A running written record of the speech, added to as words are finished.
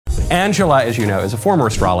Angela, as you know, is a former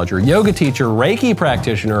astrologer, yoga teacher, Reiki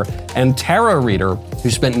practitioner, and tarot reader who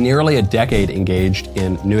spent nearly a decade engaged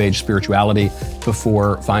in New Age spirituality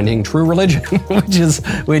before finding true religion,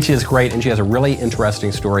 which is great. And she has a really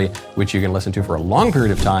interesting story, which you can listen to for a long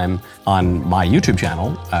period of time on my YouTube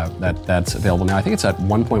channel. That's available now. I think it's at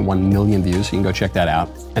 1.1 million views, so you can go check that out.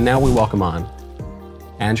 And now we welcome on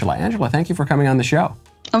Angela. Angela, thank you for coming on the show.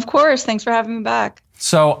 Of course. Thanks for having me back.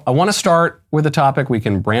 So I want to start with a topic. We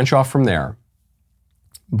can branch off from there.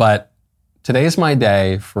 But today is my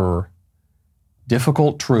day for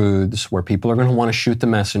difficult truths where people are going to want to shoot the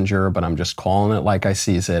messenger, but I'm just calling it like I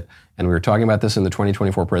sees it. And we were talking about this in the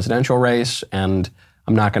 2024 presidential race, and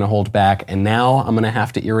I'm not going to hold back. And now I'm going to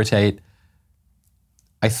have to irritate,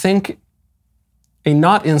 I think, a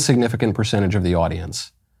not insignificant percentage of the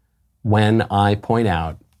audience when I point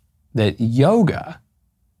out that yoga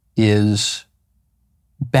is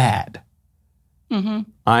bad. Mm-hmm.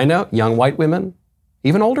 I know young white women,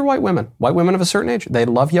 even older white women of a certain age, they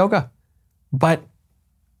love yoga, but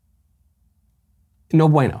no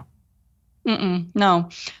bueno. No.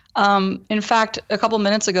 In fact, a couple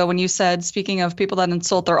minutes ago when you said, speaking of people that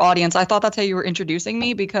insult their audience, I thought that's how you were introducing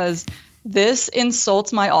me, because this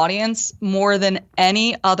insults my audience more than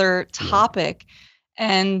any other topic.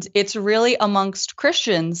 And it's really amongst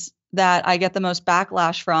Christians that I get the most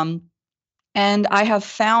backlash from. And I have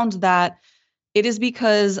found that it is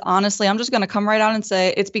because, honestly, I'm just going to come right out and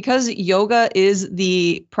say it's because yoga is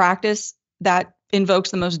the practice that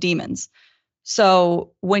invokes the most demons.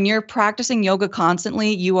 So when you're practicing yoga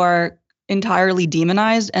constantly, you are entirely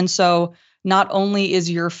demonized. And so not only is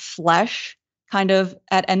your flesh kind of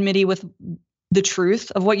at enmity with the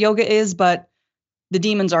truth of what yoga is, but the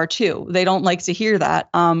demons are too. They don't like to hear that.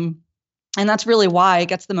 And that's really why it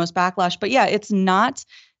gets the most backlash. But yeah, it's not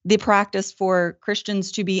the practice for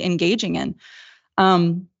Christians to be engaging in.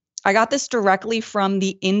 I got this directly from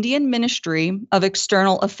the Indian Ministry of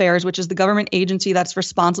External Affairs, which is the government agency that's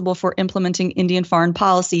responsible for implementing Indian foreign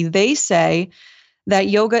policy. They say that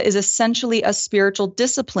yoga is essentially a spiritual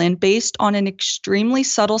discipline based on an extremely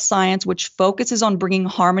subtle science which focuses on bringing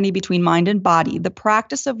harmony between mind and body. The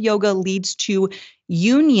practice of yoga leads to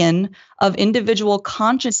union of individual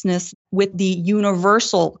consciousness with the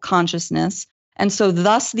universal consciousness. And so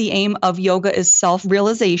thus the aim of yoga is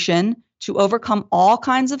self-realization to overcome all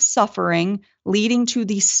kinds of suffering, leading to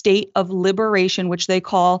the state of liberation, which they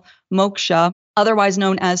call moksha, otherwise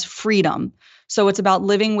known as freedom. So it's about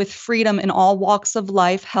living with freedom in all walks of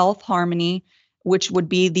life, health, harmony, which would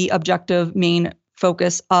be the objective main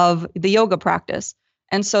focus of the yoga practice.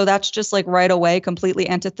 And so that's just like right away completely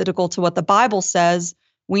antithetical to what the Bible says.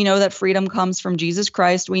 We know that freedom comes from Jesus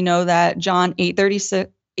Christ. We know that John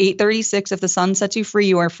 8:36, if the Son sets you free,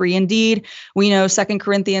 you are free indeed. We know 2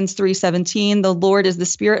 Corinthians 3:17, the Lord is the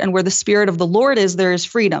Spirit, and where the Spirit of the Lord is, there is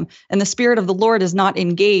freedom. And the Spirit of the Lord is not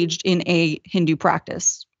engaged in a Hindu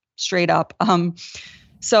practice, straight up.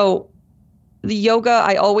 So the yoga,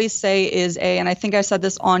 I always say, and I think I said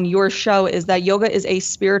this on your show, is that yoga is a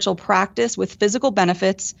spiritual practice with physical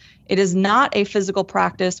benefits. It is not a physical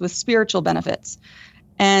practice with spiritual benefits.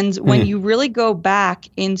 And when you really go back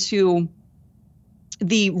into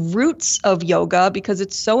the roots of yoga, because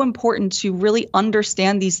it's so important to really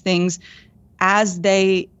understand these things as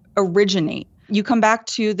they originate. You come back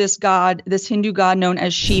to this god, this Hindu god known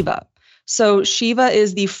as Shiva. So Shiva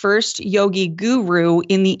is the first yogi guru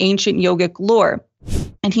in the ancient yogic lore.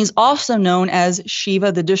 And he's also known as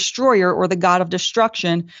Shiva the Destroyer, or the god of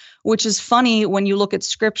destruction, which is funny when you look at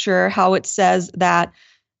scripture, how it says that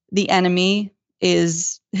the enemy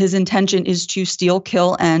his intention is to steal,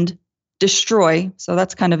 kill, and destroy. So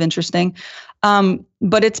that's kind of interesting.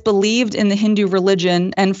 But it's believed in the Hindu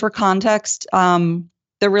religion. And for context, the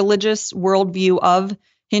religious worldview of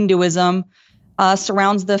Hinduism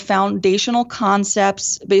surrounds the foundational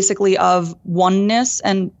concepts basically of oneness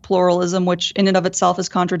and pluralism, which in and of itself is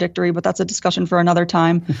contradictory, but that's a discussion for another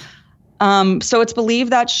time. So it's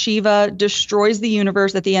believed that Shiva destroys the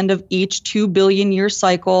universe at the end of each 2 billion year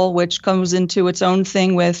cycle, which comes into its own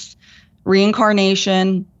thing with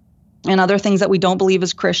reincarnation and other things that we don't believe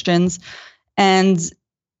as Christians. And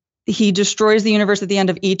he destroys the universe at the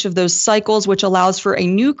end of each of those cycles, which allows for a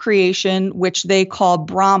new creation, which they call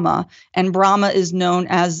Brahma. And Brahma is known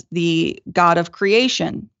as the god of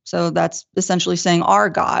creation. So that's essentially saying our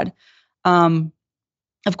God.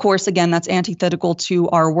 Of course, again, that's antithetical to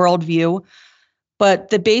our worldview. But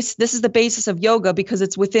this is the basis of yoga, because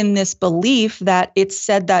it's within this belief that it's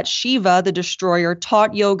said that Shiva, the destroyer,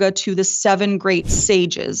 taught yoga to the 7 great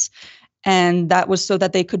sages. And that was so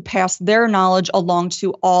that they could pass their knowledge along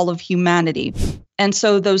to all of humanity. And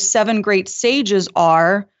so those 7 great sages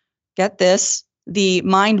are get this, the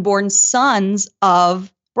mind-born sons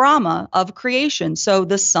of Brahma, of creation. So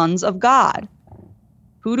the sons of God.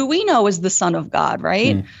 Who do we know is the son of God,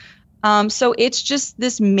 right? So it's just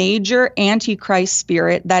this major antichrist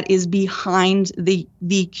spirit that is behind the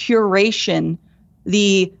curation,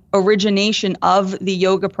 the origination of the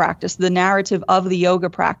yoga practice, the narrative of the yoga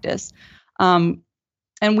practice.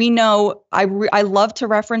 And we know, I love to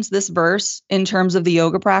reference this verse in terms of the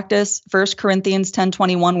yoga practice, 1 Corinthians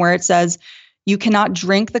 10:21, where it says, you cannot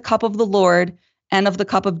drink the cup of the Lord and of the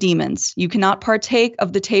cup of demons. You cannot partake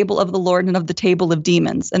of the table of the Lord and of the table of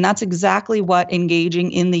demons. And that's exactly what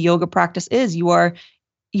engaging in the yoga practice is. You are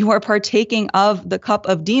partaking of the cup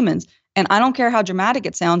of demons. And I don't care how dramatic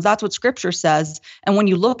it sounds, that's what scripture says. And when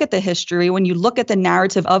you look at the history, when you look at the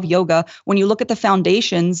narrative of yoga, when you look at the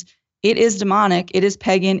foundations, it is demonic, it is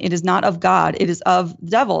pagan, it is not of God, it is of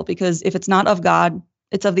the devil, because if it's not of God,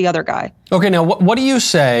 it's of the other guy. Okay, now what do you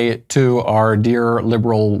say to our dear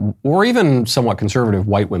liberal or even somewhat conservative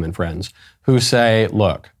white women friends who say,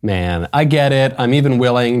 look, man, I get it. I'm even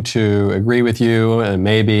willing to agree with you. And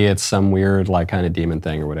maybe it's some weird like kind of demon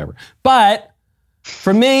thing or whatever. But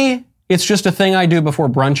for me, it's just a thing I do before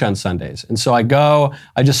brunch on Sundays. And so I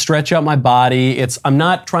just stretch out my body. I'm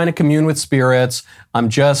not trying to commune with spirits. I'm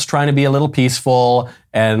just trying to be a little peaceful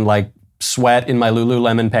and like sweat in my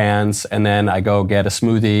Lululemon pants, and then I go get a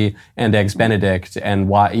smoothie and eggs Benedict. And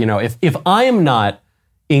why, if I am not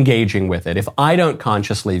engaging with it, if I don't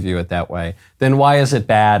consciously view it that way, then why is it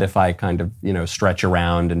bad if I kind of, stretch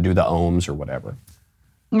around and do the ohms or whatever?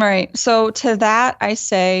 Right. So to that, I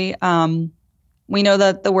say, we know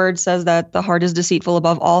that the word says that the heart is deceitful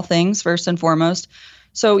above all things, first and foremost.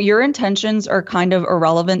 So your intentions are kind of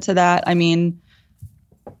irrelevant to that. I mean,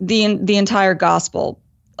 the entire gospel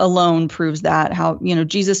alone proves that, how,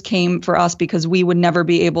 Jesus came for us because we would never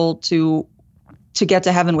be able to get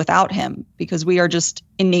to heaven without him, because we are just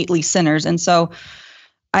innately sinners. And so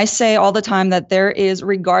I say all the time that there is,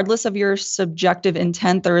 regardless of your subjective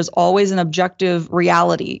intent, there is always an objective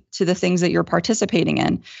reality to the things that you're participating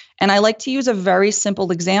in. And I like to use a very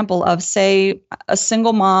simple example of, say, a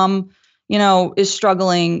single mom, is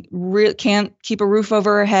struggling, can't keep a roof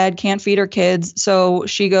over her head, can't feed her kids. So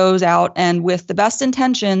she goes out and with the best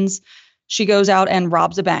intentions, she goes out and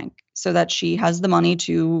robs a bank so that she has the money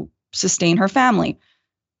to sustain her family.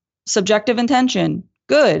 Subjective intention,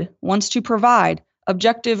 good, wants to provide.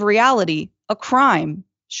 Objective reality, a crime,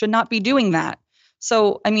 should not be doing that.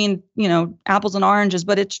 So, I mean, apples and oranges,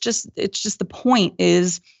 but it's just the point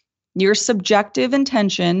is your subjective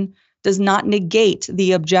intention does not negate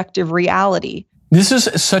the objective reality. This is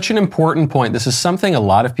such an important point. This is something a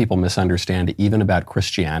lot of people misunderstand, even about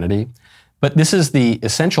Christianity. But this is the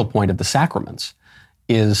essential point of the sacraments.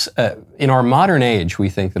 Is in our modern age, we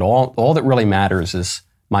think that all that really matters is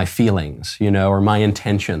my feelings, or my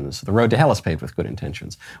intentions. The road to hell is paved with good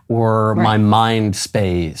intentions, or my mind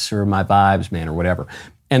space, or my vibes, man, or whatever.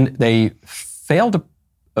 And they fail to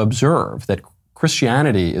observe that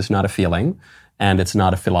Christianity is not a feeling, and it's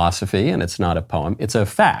not a philosophy, and it's not a poem. It's a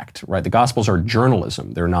fact, right? The Gospels are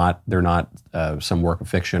journalism. They're not some work of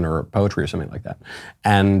fiction or poetry or something like that.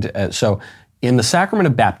 And so, in the sacrament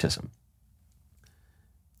of baptism,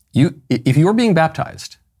 if you're being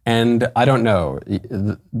baptized, and I don't know,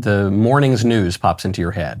 the morning's news pops into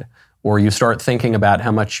your head, or you start thinking about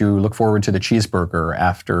how much you look forward to the cheeseburger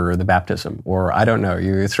after the baptism, or I don't know,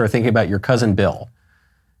 you start thinking about your cousin Bill,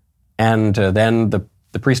 and then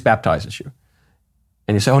the priest baptizes you.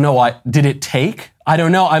 And you say, oh no, did it take? I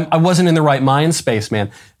don't know, I wasn't in the right mind space,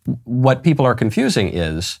 man. What people are confusing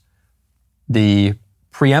is the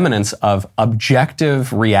preeminence of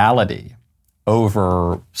objective reality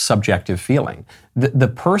over subjective feeling. The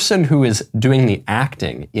person who is doing the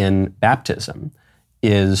acting in baptism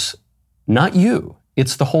is not you,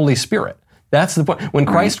 it's the Holy Spirit. That's the point. When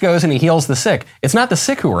Christ goes and he heals the sick, it's not the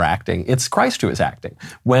sick who are acting, it's Christ who is acting.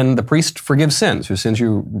 When the priest forgives sins, whose sins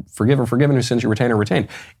you forgive are forgiven, whose sins you retain are retained,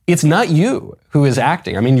 it's not you who is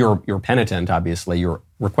acting. I mean, you're penitent, obviously, you're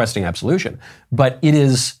requesting absolution, but it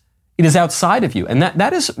is outside of you. And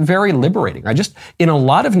that is very liberating. In a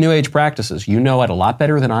lot of New Age practices, you know it a lot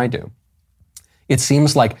better than I do. It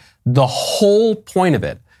seems like the whole point of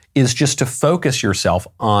it is just to focus yourself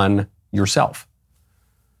on yourself.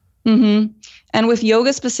 Mm-hmm. And with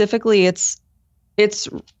yoga specifically, I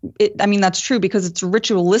mean, that's true because it's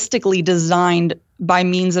ritualistically designed by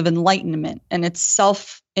means of enlightenment, and it's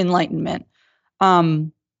self-enlightenment. I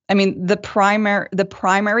mean, the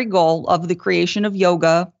primary goal of the creation of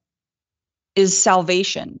yoga is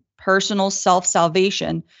salvation, personal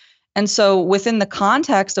self-salvation. And so within the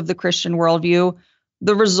context of the Christian worldview,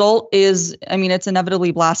 The result is, I mean, it's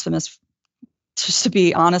inevitably blasphemous, just to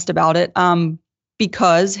be honest about it,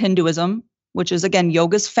 because Hinduism, which is, again,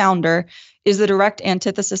 yoga's founder, is the direct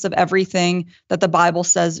antithesis of everything that the Bible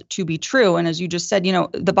says to be true. And as you just said,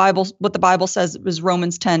 what the Bible says is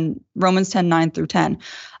Romans 10, 9 through 10.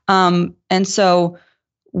 And so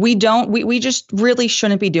we just really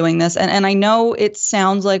shouldn't be doing this. And I know it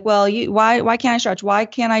sounds like, well, why can't I stretch? Why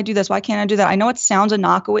can't I do this? Why can't I do that? I know it sounds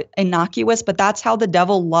innocuous, but that's how the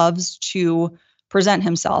devil loves to present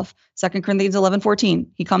himself. 2 Corinthians 11:14,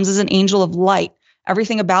 he comes as an angel of light.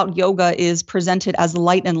 Everything about yoga is presented as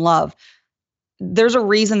light and love. There's a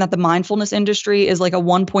reason that the mindfulness industry is like a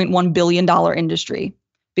 $1.1 billion industry,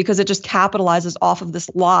 because it just capitalizes off of this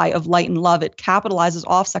lie of light and love. It capitalizes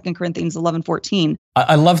off 2 Corinthians 11:14.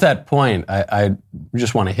 I love that point. I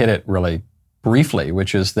just want to hit it really briefly,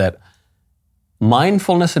 which is that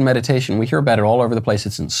mindfulness and meditation, we hear about it all over the place.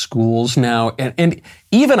 It's in schools now. And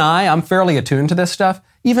even I'm fairly attuned to this stuff.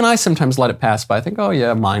 Even I sometimes let it pass by. I think, oh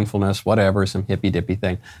yeah, mindfulness, whatever, some hippy-dippy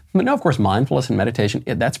thing. But no, of course, mindfulness and meditation,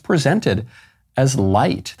 that's presented as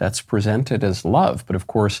light. That's presented as love. But of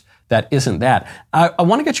course, that isn't that. I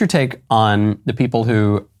want to get your take on the people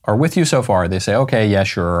who are with you so far. They say, okay, yeah,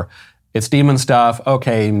 sure, it's demon stuff.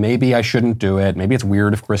 Okay, maybe I shouldn't do it. Maybe it's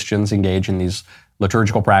weird if Christians engage in these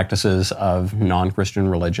liturgical practices of non-Christian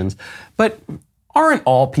religions. But aren't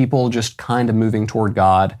all people just kind of moving toward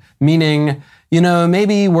God? Meaning,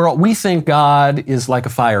 maybe we think God is like a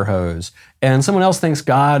fire hose, and someone else thinks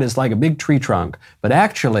God is like a big tree trunk. But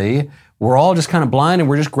actually, we're all just kind of blind, and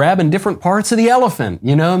we're just grabbing different parts of the elephant,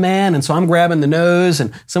 man? And so I'm grabbing the nose,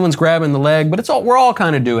 and someone's grabbing the leg, but we're all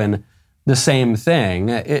kind of doing the same thing.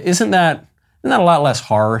 Isn't that a lot less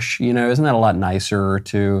harsh? Isn't that a lot nicer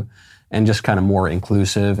and just kind of more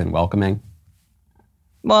inclusive and welcoming?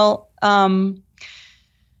 Well,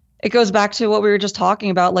 it goes back to what we were just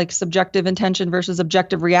talking about, like subjective intention versus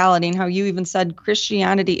objective reality, and how you even said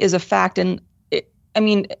Christianity is a fact. And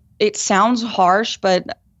it sounds harsh,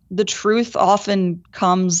 but the truth often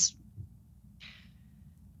comes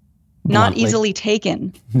not easily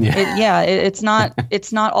taken. Yeah. It's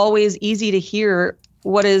not always easy to hear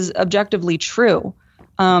what is objectively true.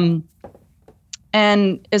 And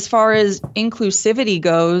as far as inclusivity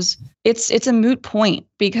goes, it's a moot point,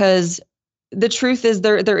 because the truth is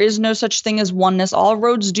there is no such thing as oneness. All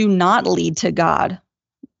roads do not lead to God.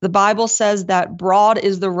 The Bible says that broad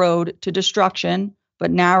is the road to destruction,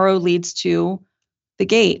 but narrow leads to the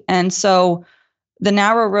gate. And so the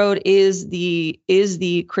narrow road is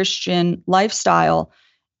the Christian lifestyle.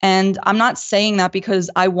 And I'm not saying that because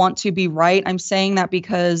I want to be right. I'm saying that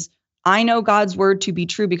because I know God's word to be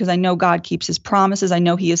true, because I know God keeps his promises. I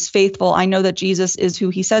know he is faithful. I know that Jesus is who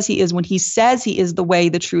he says he is when he says he is the way,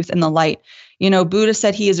 the truth, and the light. Buddha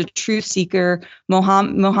said he is a truth seeker.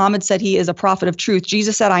 Muhammad said he is a prophet of truth.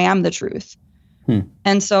 Jesus said, I am the truth.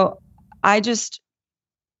 And so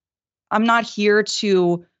I'm not here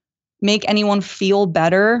to make anyone feel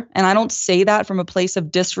better. And I don't say that from a place of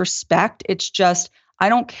disrespect. It's just, I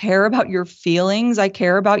don't care about your feelings. I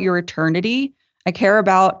care about your eternity. I care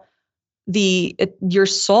about your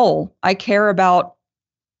soul. I care about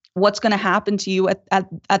what's going to happen to you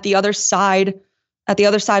at the other side,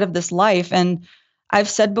 of this life. And I've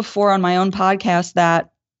said before on my own podcast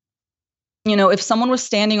that, if someone was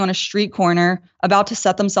standing on a street corner about to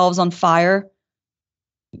set themselves on fire,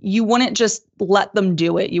 you wouldn't just let them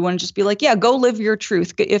do it. You wouldn't just be like, yeah, go live your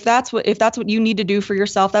truth. If that's what you need to do for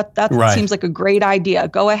yourself, that right. Seems like a great idea.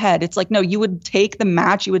 Go ahead. It's like, no, you would take the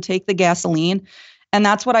match, you would take the gasoline. And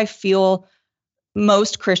that's what I feel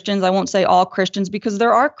most Christians, I won't say all Christians, because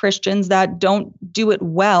there are Christians that don't do it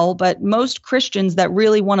well, but most Christians that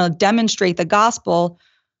really want to demonstrate the gospel,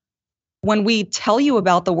 when we tell you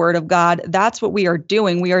about the word of God, that's what we are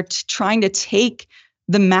doing. We are trying to take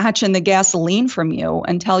the match and the gasoline from you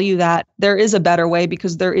and tell you that there is a better way,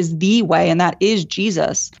 because there is the way, and that is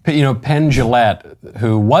Jesus. Penn Jillette,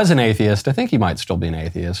 who was an atheist, I think he might still be an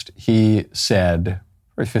atheist, he said,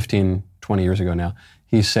 15, 20 years ago now,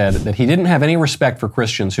 he said that he didn't have any respect for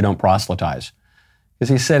Christians who don't proselytize. Because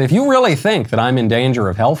he said, if you really think that I'm in danger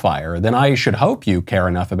of hellfire, then I should hope you care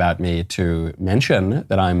enough about me to mention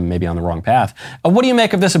that I'm maybe on the wrong path. What do you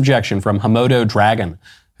make of this objection from Hamodo Dragon,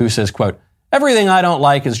 who says, quote, everything I don't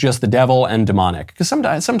like is just the devil and demonic? Because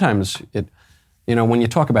sometimes it, when you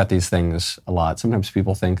talk about these things a lot, sometimes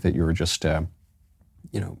people think that you're just,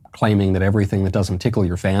 claiming that everything that doesn't tickle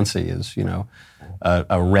your fancy is,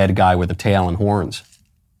 a red guy with a tail and horns.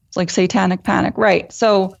 It's like satanic panic, right?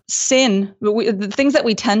 So sin, the things that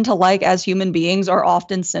we tend to like as human beings are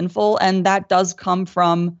often sinful, and that does come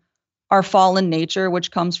from our fallen nature,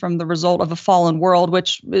 which comes from the result of a fallen world,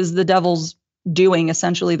 which is the devil's doing,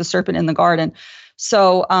 essentially, the serpent in the garden.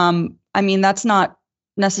 So, I mean, that's not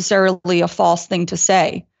necessarily a false thing to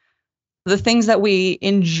say. The things that we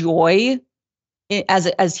enjoy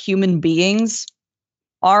as human beings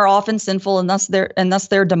are often sinful, and thus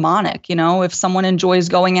they're demonic. You know, if someone enjoys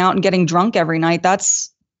going out and getting drunk every night,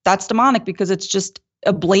 that's demonic, because it's just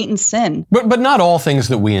a blatant sin. But not all things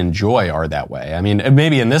that we enjoy are that way. I mean,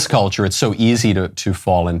 maybe in this culture, it's so easy to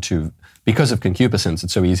fall into, because of concupiscence,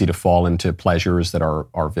 it's so easy to fall into pleasures that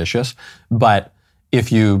are vicious. But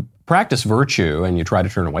if you practice virtue and you try to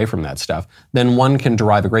turn away from that stuff, then one can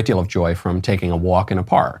derive a great deal of joy from taking a walk in a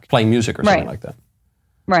park, playing music or something like that.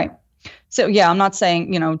 Right. So yeah, I'm not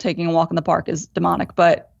saying, taking a walk in the park is demonic,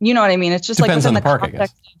 but you know what I mean? It's just depends like within on the park, context,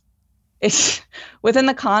 I guess. It's within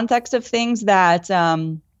the context of things that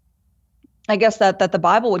I guess that the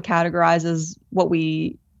Bible would categorize as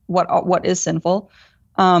what is sinful.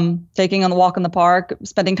 Taking on the walk in the park,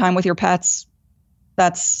 spending time with your pets,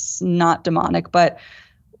 that's not demonic. But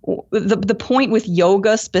the point with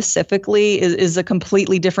yoga specifically is a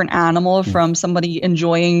completely different animal from somebody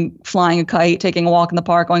enjoying flying a kite, taking a walk in the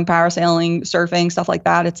park, going parasailing, surfing, stuff like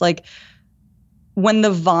that. It's like, when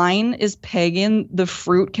the vine is pagan, the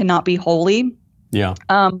fruit cannot be holy. Yeah.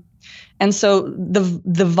 And so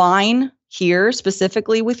the vine here,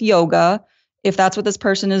 specifically with yoga, if that's what this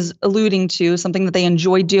person is alluding to, something that they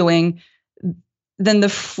enjoy doing, then the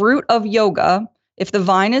fruit of yoga, if the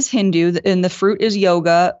vine is Hindu and the fruit is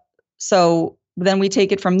yoga, so then we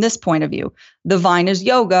take it from this point of view. The vine is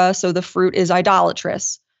yoga, so the fruit is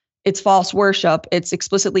idolatrous. It's false worship. It's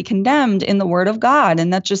explicitly condemned in the word of God,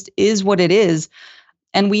 and that just is what it is.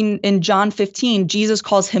 And in John 15, Jesus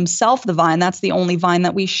calls himself the vine. That's the only vine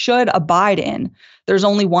that we should abide in. There's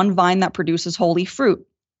only one vine that produces holy fruit.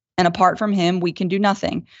 And apart from him, we can do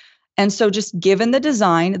nothing. And so just given the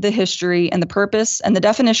design, the history, and the purpose and the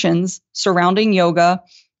definitions surrounding yoga,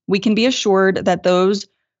 we can be assured that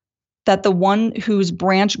the one whose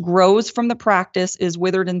branch grows from the practice is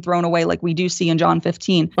withered and thrown away, like we do see in John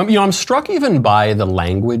 15. I'm struck even by the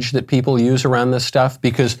language that people use around this stuff,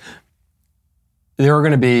 because there are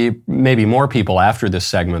going to be maybe more people after this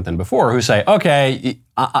segment than before who say, okay,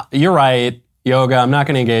 you're right, yoga, I'm not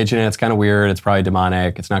going to engage in it. It's kind of weird. It's probably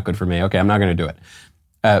demonic. It's not good for me. Okay, I'm not going to do it.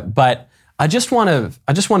 But I just want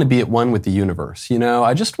to be at one with the universe.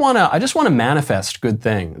 I just want to manifest good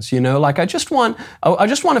things. Like I just want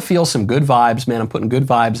to feel some good vibes, man. I'm putting good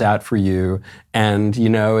vibes out for you, and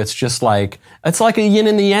it's just like a yin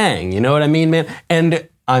and the yang. You know what I mean, man? And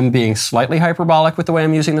I'm being slightly hyperbolic with the way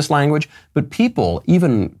I'm using this language, but people,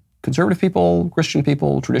 even conservative people, Christian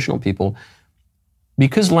people, traditional people,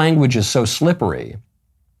 because language is so slippery,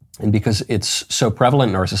 and because it's so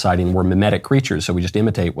prevalent in our society, and we're mimetic creatures, so we just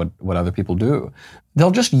imitate what other people do,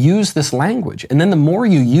 they'll just use this language. And then the more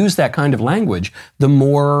you use that kind of language, the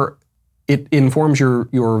more it informs your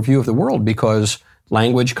view of the world, because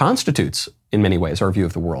language constitutes, in many ways, our view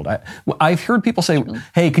of the world. I've heard people say,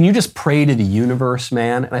 hey, can you just pray to the universe,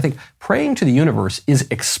 man? And I think praying to the universe is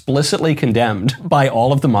explicitly condemned by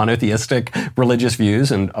all of the monotheistic religious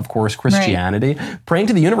views and, of course, Christianity. Right. Praying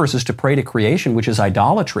to the universe is to pray to creation, which is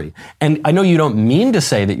idolatry. And I know you don't mean to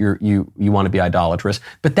say that you want to be idolatrous,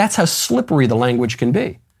 but that's how slippery the language can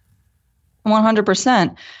be.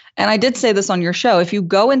 100%. And I did say this on your show. If you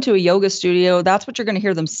go into a yoga studio, that's what you're going to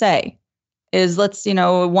hear them say. Is let's,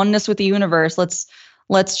 oneness with the universe.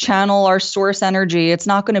 Let's channel our source energy. It's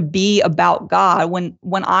not going to be about God.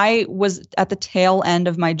 When I was at the tail end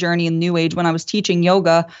of my journey in New Age, when I was teaching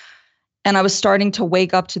yoga and I was starting to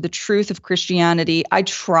wake up to the truth of Christianity, I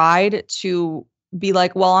tried to be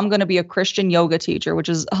like, well, I'm going to be a Christian yoga teacher, which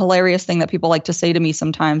is a hilarious thing that people like to say to me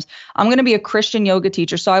sometimes. I'm going to be a Christian yoga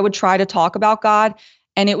teacher. So I would try to talk about God,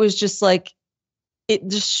 and it was just like, it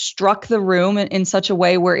just struck the room in such a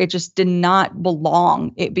way where it just did not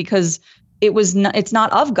belong, because it's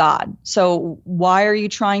not of God. So why are you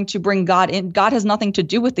trying to bring God in? God has nothing to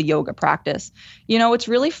do with the yoga practice. It's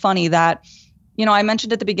really funny that, I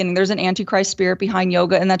mentioned at the beginning, there's an antichrist spirit behind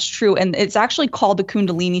yoga, and that's true. And it's actually called the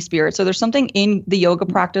Kundalini spirit. So there's something in the yoga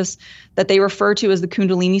practice that they refer to as the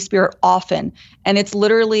Kundalini spirit often. And it's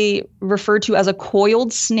literally referred to as a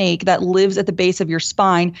coiled snake that lives at the base of your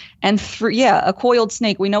spine. And a coiled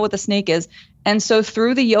snake, we know what the snake is. And so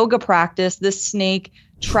through the yoga practice, this snake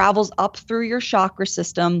travels up through your chakra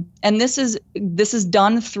system. And this is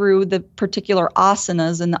done through the particular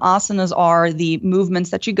asanas. And the asanas are the movements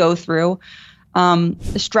that you go through.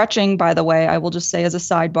 Stretching, by the way, I will just say as a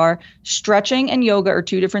sidebar, stretching and yoga are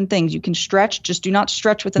two different things. You can stretch, just do not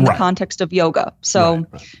stretch within the context of yoga. So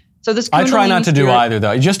So this I try not to do spirit, either,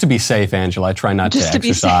 though. Just to be safe, Angela. I try not to Just to be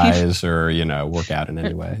exercise or, work out in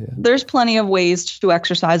any way. Yeah. There's plenty of ways to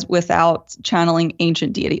exercise without channeling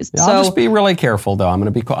ancient deities. Yeah, I'll just be really careful, though. I'm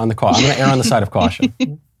going to be I'm going to err on the side of caution.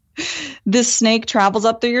 This snake travels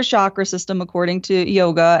up through your chakra system according to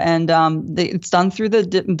yoga, and it's done through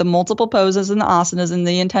the multiple poses and the asanas. And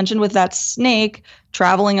the intention with that snake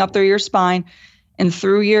traveling up through your spine and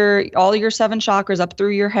through all your 7 chakras up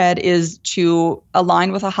through your head is to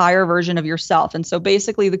align with a higher version of yourself. And so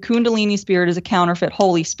basically the Kundalini spirit is a counterfeit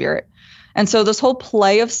Holy Spirit. And so this whole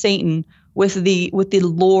play of Satan with the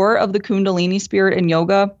lore of the Kundalini spirit in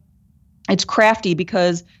yoga, it's crafty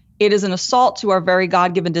because it is an assault to our very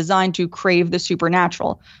God-given design to crave the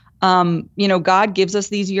supernatural. God gives us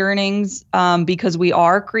these yearnings because we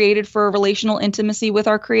are created for a relational intimacy with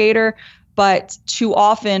our Creator. But too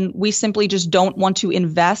often we simply just don't want to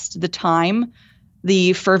invest the time,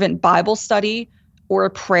 the fervent Bible study or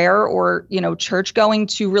prayer or, church going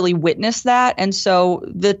to really witness that. And so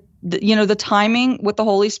the timing with the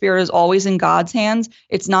Holy Spirit is always in God's hands.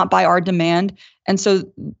 It's not by our demand. And so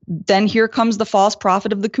then here comes the false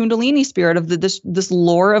prophet of the Kundalini spirit of this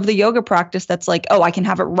lore of the yoga practice that's like, oh, I can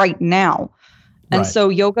have it right now. And so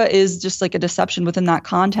yoga is just like a deception within that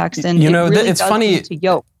context. And it's funny to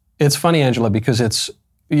yoke. It's funny, Angela, because it's,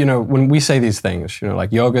 when we say these things,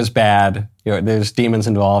 like yoga's bad, there's demons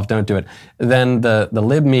involved, don't do it. Then the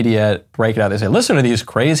lib media break it out. They say, listen to these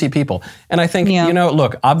crazy people. And I think,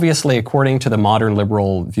 look, obviously, according to the modern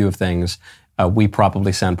liberal view of things, we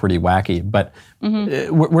probably sound pretty wacky, but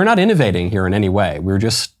we're not innovating here in any way. We're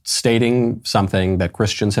just stating something that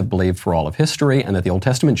Christians have believed for all of history and that the Old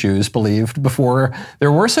Testament Jews believed before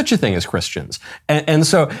there were such a thing as Christians. And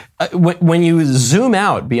so when you zoom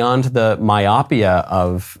out beyond the myopia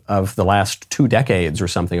of the last 2 decades or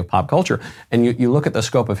something of pop culture, and you look at the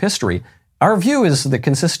scope of history, our view is the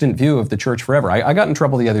consistent view of the church forever. I got in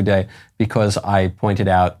trouble the other day because I pointed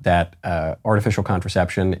out that artificial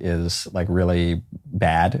contraception is like really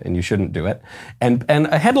bad and you shouldn't do it. And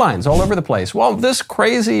headlines all over the place. Well, this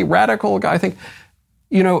crazy radical guy, I think,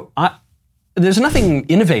 there's nothing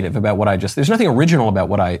innovative about there's nothing original about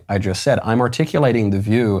what I just said. I'm articulating the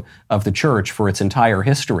view of the church for its entire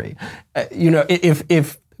history.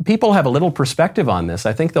 If people have a little perspective on this,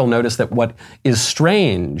 I think they'll notice that what is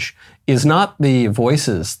strange is not the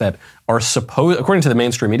voices that are according to the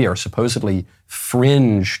mainstream media, are supposedly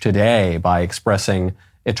fringe today by expressing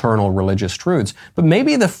eternal religious truths, but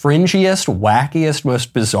maybe the fringiest, wackiest,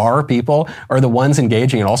 most bizarre people are the ones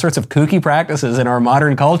engaging in all sorts of kooky practices in our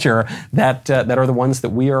modern culture that are the ones that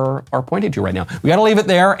we are pointing to right now. We got to leave it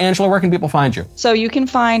there. Angela, where can people find you? So you can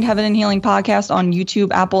find Heaven and Healing Podcast on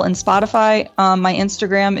YouTube, Apple, and Spotify. My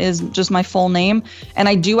Instagram is just my full name. And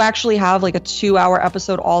I do actually have like a 2-hour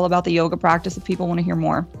episode all about the yoga practice if people want to hear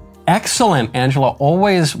more. Excellent, Angela.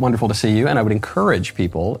 Always wonderful to see you. And I would encourage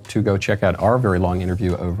people to go check out our very long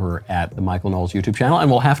interview over at the Michael Knowles YouTube channel.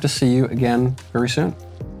 And we'll have to see you again very soon.